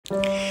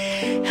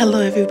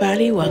Hello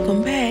everybody,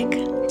 welcome back.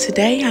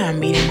 Today I'm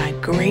meeting my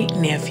great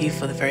nephew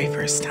for the very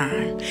first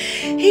time.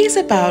 He's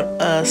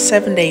about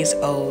 7 days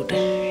old.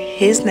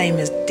 His name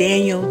is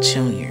Daniel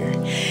Jr.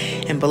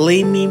 And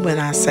believe me when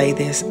I say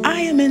this, I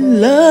am in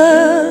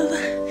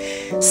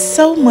love.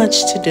 So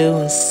much to do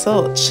in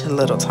such a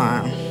little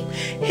time.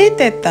 Hit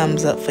that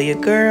thumbs up for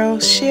your girl,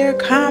 share,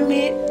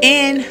 comment,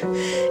 and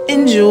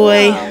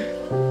enjoy.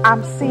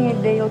 I'm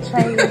seeing Daniel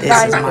change his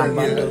This is my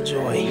bundle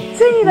joy.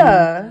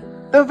 Tina,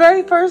 the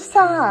very first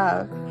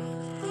time.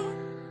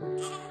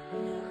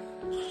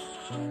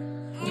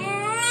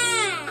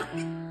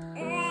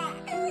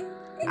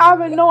 I've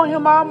been knowing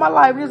him all my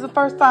life. This is the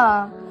first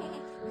time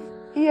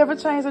he ever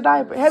changed a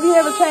diaper. Have you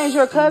ever changed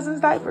your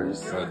cousin's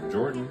diapers?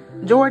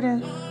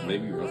 Jordan.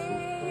 Maybe Russell.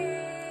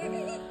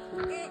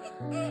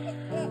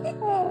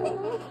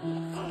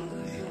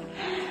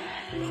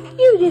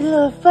 You did a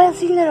little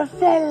fussy little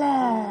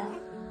fella.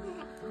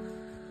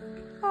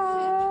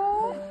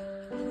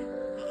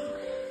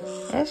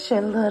 That's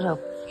your little,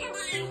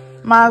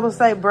 might as well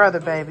say brother,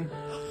 baby.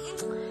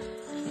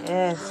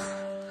 Yes.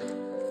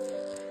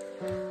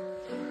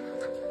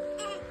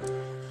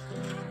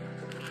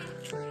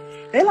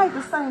 They like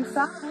the same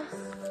size.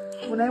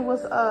 When he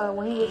was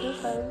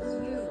his age.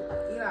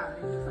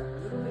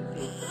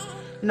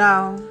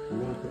 No.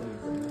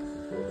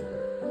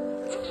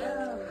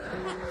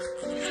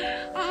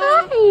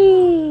 Hi.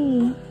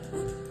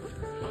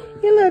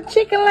 You little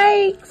chicken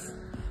legs.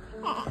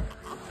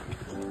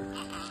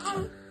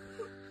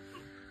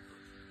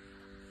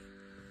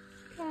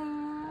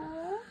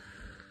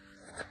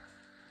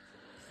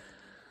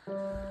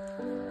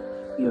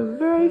 Your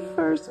very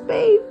first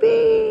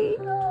baby.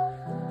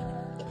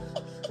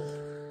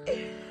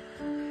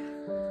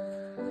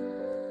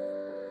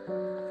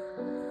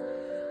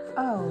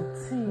 Oh,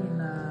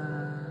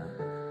 Tina.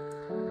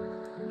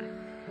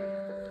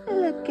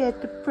 Look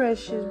at the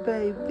precious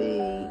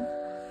baby.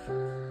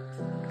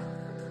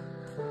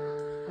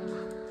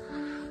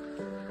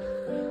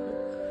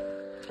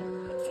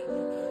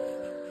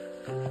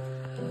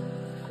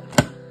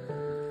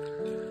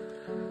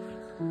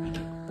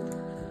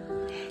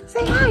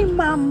 Say hi,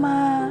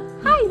 Mama.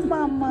 Hi,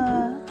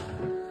 Mama.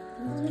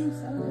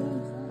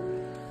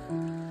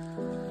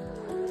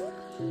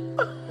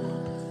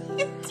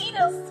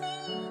 Tina,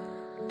 see?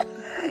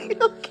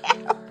 Look at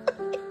him.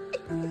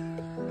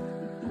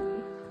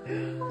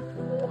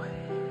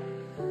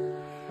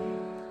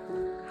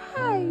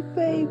 Hi,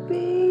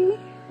 baby.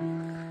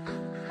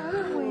 I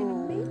don't wait a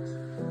minute.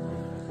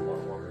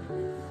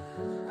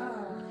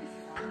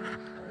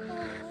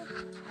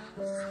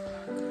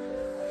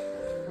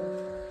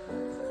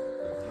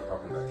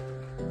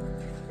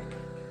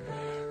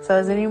 So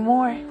is there any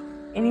more?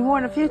 Any more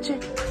in the future?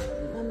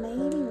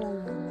 Maybe one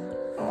more.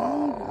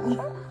 Oh.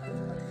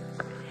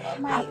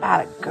 How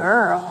about a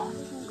girl?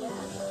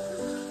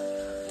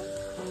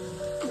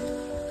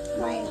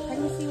 My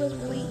pregnancy was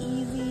really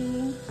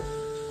easy,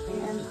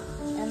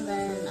 and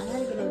then I had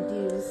to get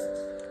induced,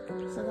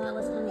 so that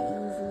was kind of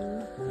easy.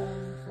 So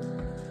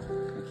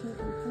I can't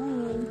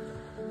complain.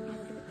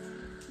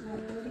 I'll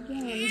do it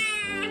again.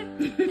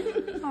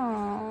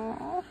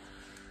 Aww.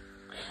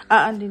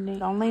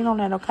 Don't lean on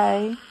that,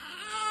 okay?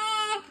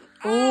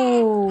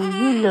 Oh,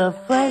 you little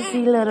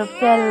fuzzy little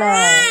fella.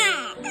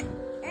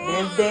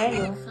 There's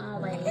Daniel.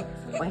 Always.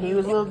 When he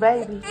was a little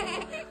baby.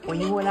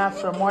 When you went out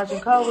to the marching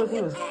colors,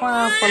 he was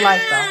crying for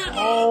like the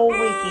whole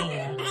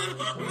weekend.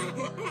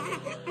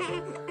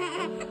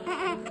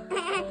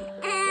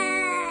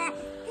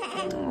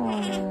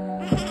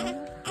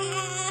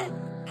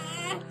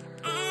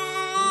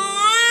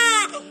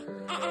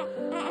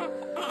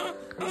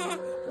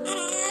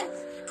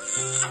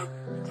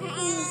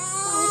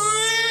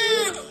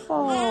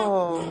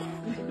 Oh.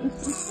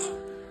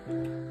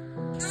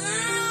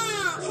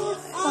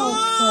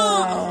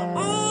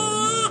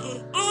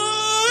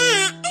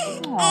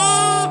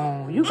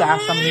 Oh, you got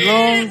some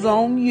lungs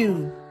on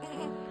you.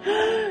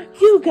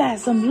 You got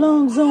some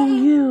lungs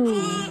on you.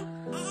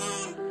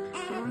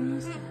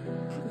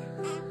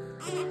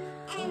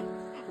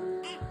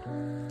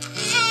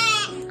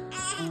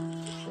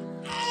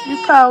 You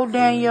cold,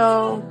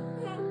 Daniel.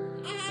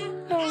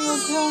 Daniel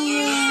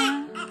Jr.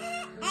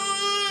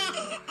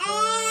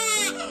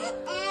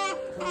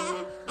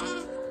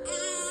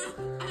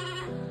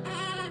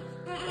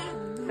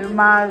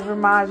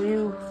 Reminds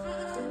you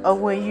of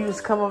when you used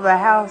to come over the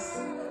house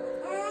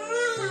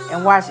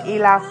and watch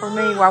Eli for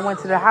me while I went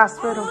to the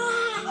hospital.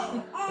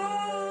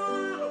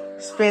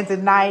 Spent the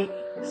night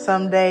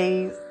some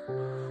days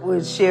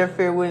with Sheriff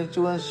Fair when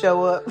you wouldn't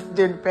show up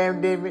during the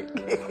pandemic.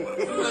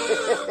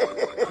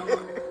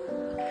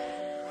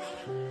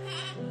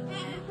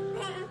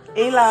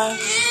 Eli.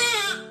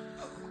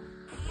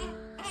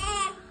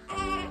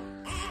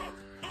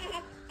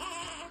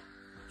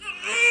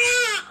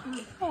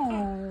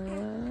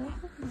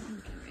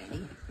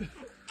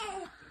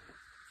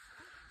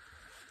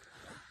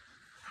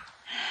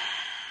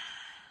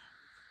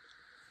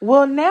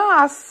 Well, now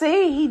I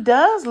see he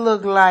does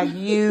look like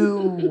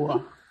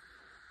you.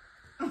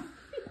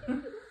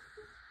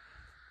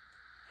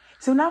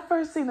 So when I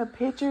first seen the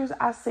pictures,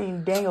 I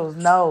seen Daniel's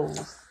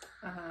nose.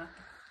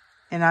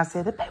 And I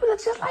said, the baby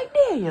looks just like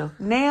Daniel.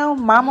 Now,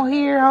 mama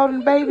here holding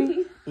the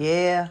baby.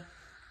 Yeah.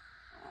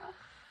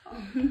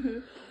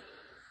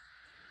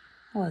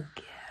 Look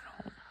at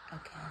him.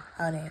 Okay,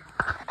 hold it.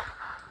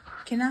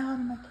 Can I hold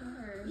him up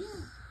first?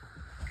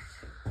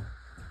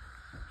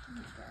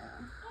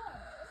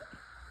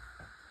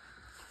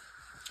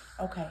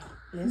 Okay,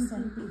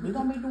 listen. We're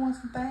going to be doing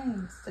some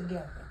things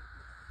together.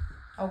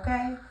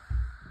 Okay?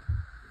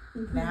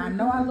 Now, I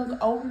know I look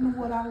older than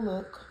what I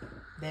look.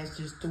 That's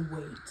just the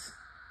weight.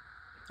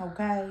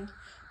 Okay?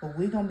 But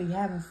we're going to be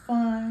having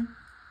fun.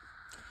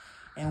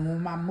 And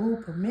when my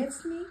mood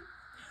permits me,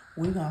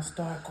 we're going to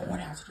start going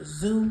out to the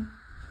zoo.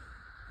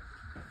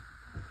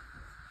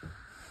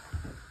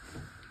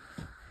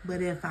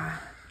 But if I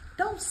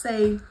don't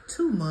say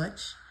too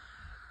much,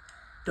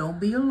 don't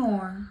be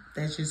alarmed.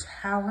 That's just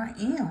how I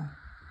am.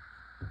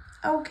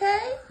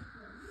 Okay?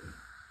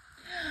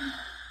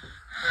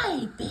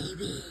 Hi,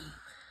 baby.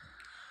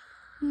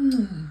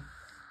 And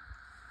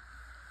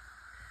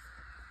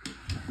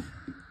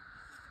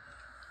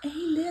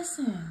he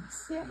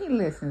listens. Yeah, he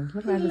listens.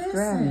 Look like He he's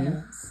driving.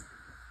 listens.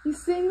 You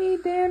see me,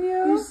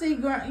 Daniel? You see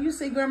grandma? You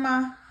see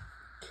grandma?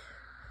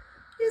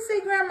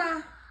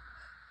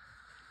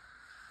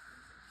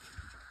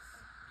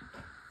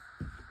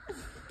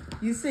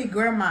 You see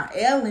Grandma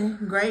Ellen,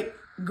 great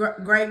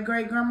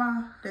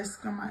grandma. That's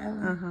Grandma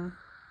Ellen.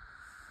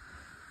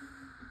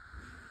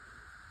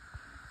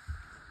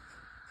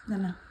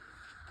 No.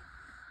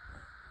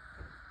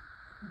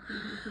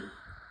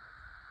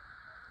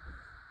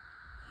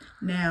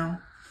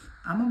 Now,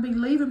 I'm gonna be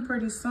leaving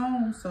pretty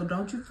soon, so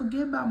don't you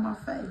forget about my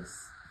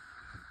face.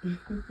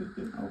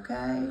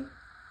 Okay?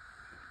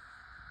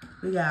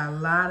 We got a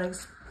lot of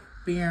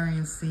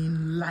experience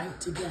in life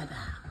together.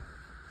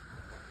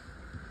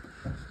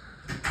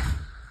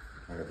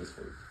 I got this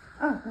for you.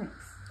 Oh,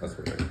 thanks. That's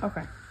for you.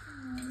 Okay.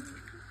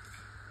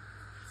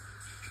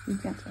 You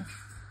got to.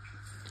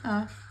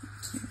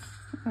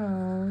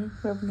 Oh,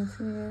 he's rubbing his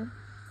head.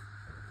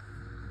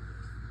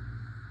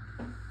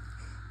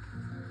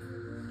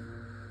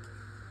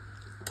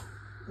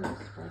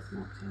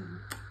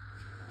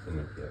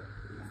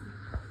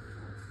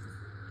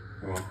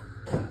 Come on.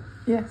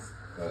 Yes.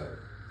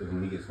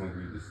 When he gets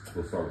hungry,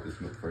 we'll start with this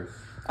milk first.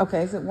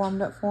 Okay, is it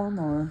warmed up for him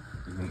or?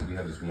 We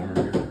have this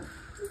warmer here.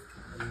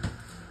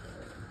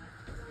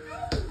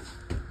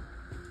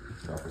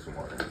 Try for some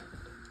water.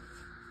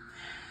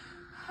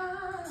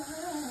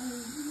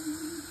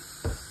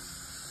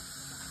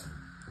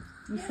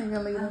 You sing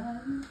a leader?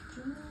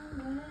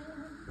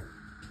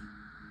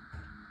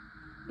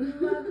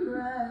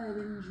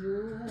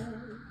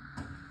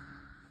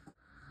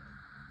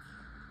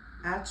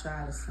 I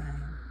try to sing.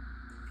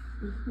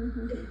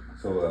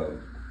 So,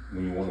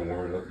 when you want to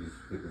warm it up, you just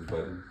hit this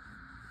button.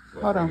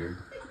 Right Hold on. here,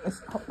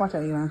 Watch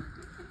out, Elon.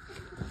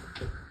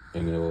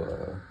 and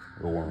it'll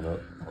warm it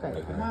up. Okay.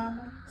 Like that.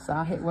 Mama. So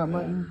I hit what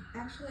button?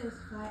 Actually, it's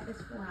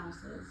 4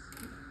 ounces.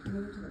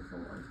 Move it to the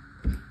floor.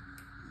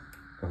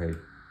 Okay,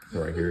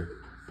 so right here,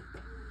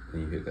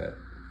 and you hit that.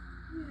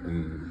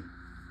 And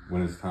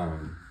when it's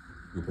time,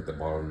 you put the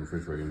bottle in the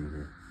refrigerator in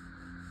here.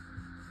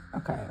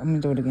 Okay, I'm gonna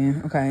do it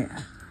again. Okay.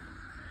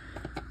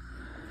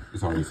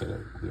 It's already set up.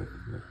 Yeah.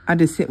 I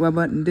just hit what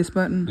button? This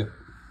button? Yep.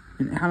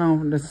 And how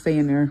long does it stay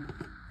in there?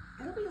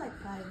 It'll be like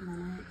 5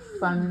 minutes.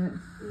 5 minutes?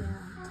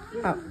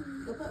 Yeah.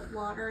 You'll put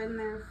water in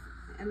there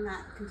in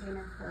that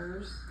container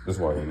first. There's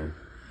water in there.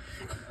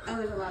 Oh,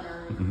 there's a lot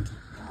already.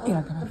 Mm-hmm.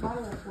 Yeah, The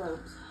bottle will float.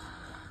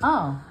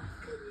 Oh.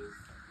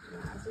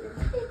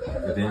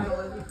 But then,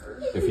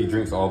 if he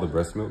drinks all the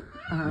breast milk,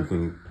 you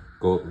can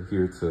go up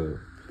here to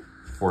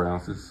 4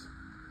 ounces,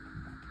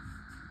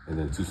 and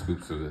then 2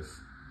 scoops of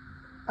this.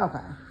 Okay.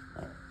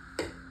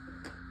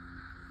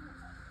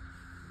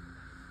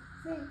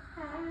 Say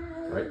hi,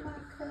 Right. my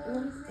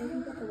cousin. And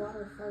you put the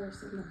water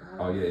first in the bottle.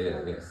 Oh yeah.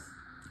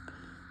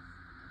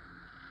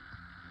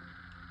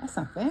 That's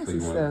some So fancy you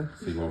stuff.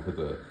 want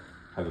to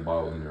have the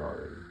bottle in there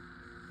already,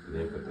 and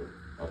then put the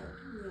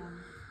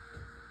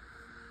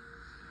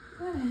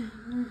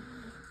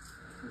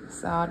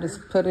So I'll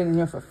just put it in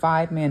here for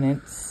 5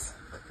 minutes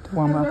to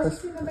warm up. Have you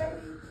seen the baby?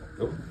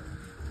 Nope.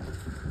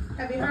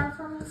 Have you heard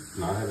from him?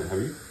 No, I haven't. Have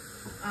you?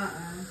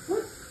 What?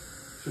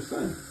 It's your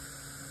son.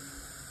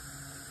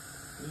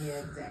 Yeah,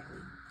 exactly.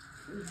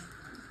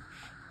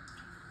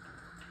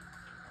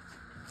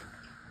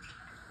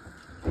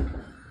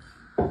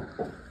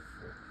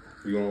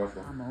 You want to watch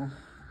one? I'm on.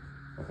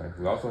 Okay.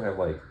 We also have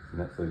like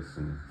Netflix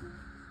and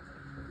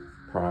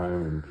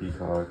Prime and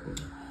Peacock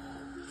and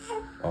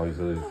all these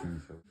other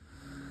TV shows.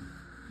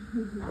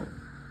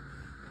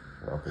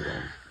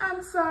 Okay,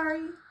 I'm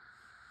sorry.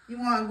 You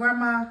want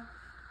Grandma?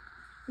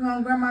 You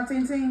want Grandma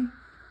Tintin?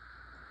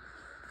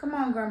 Come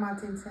on, Grandma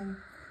Tintin.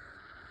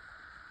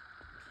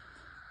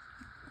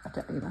 I'll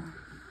tell you that.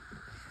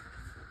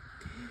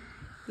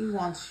 He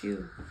wants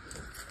you.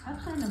 I'm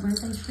playing a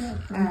birthday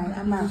trip. Alright,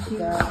 I'm out to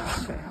go.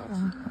 Okay, hold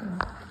on.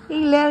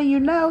 He letting you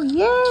know,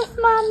 yes,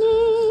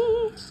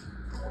 mommy.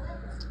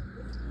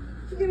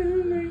 Get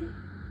on me.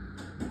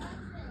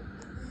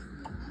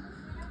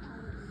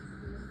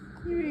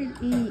 You ready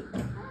to eat?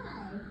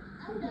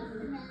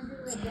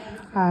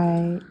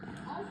 Alright.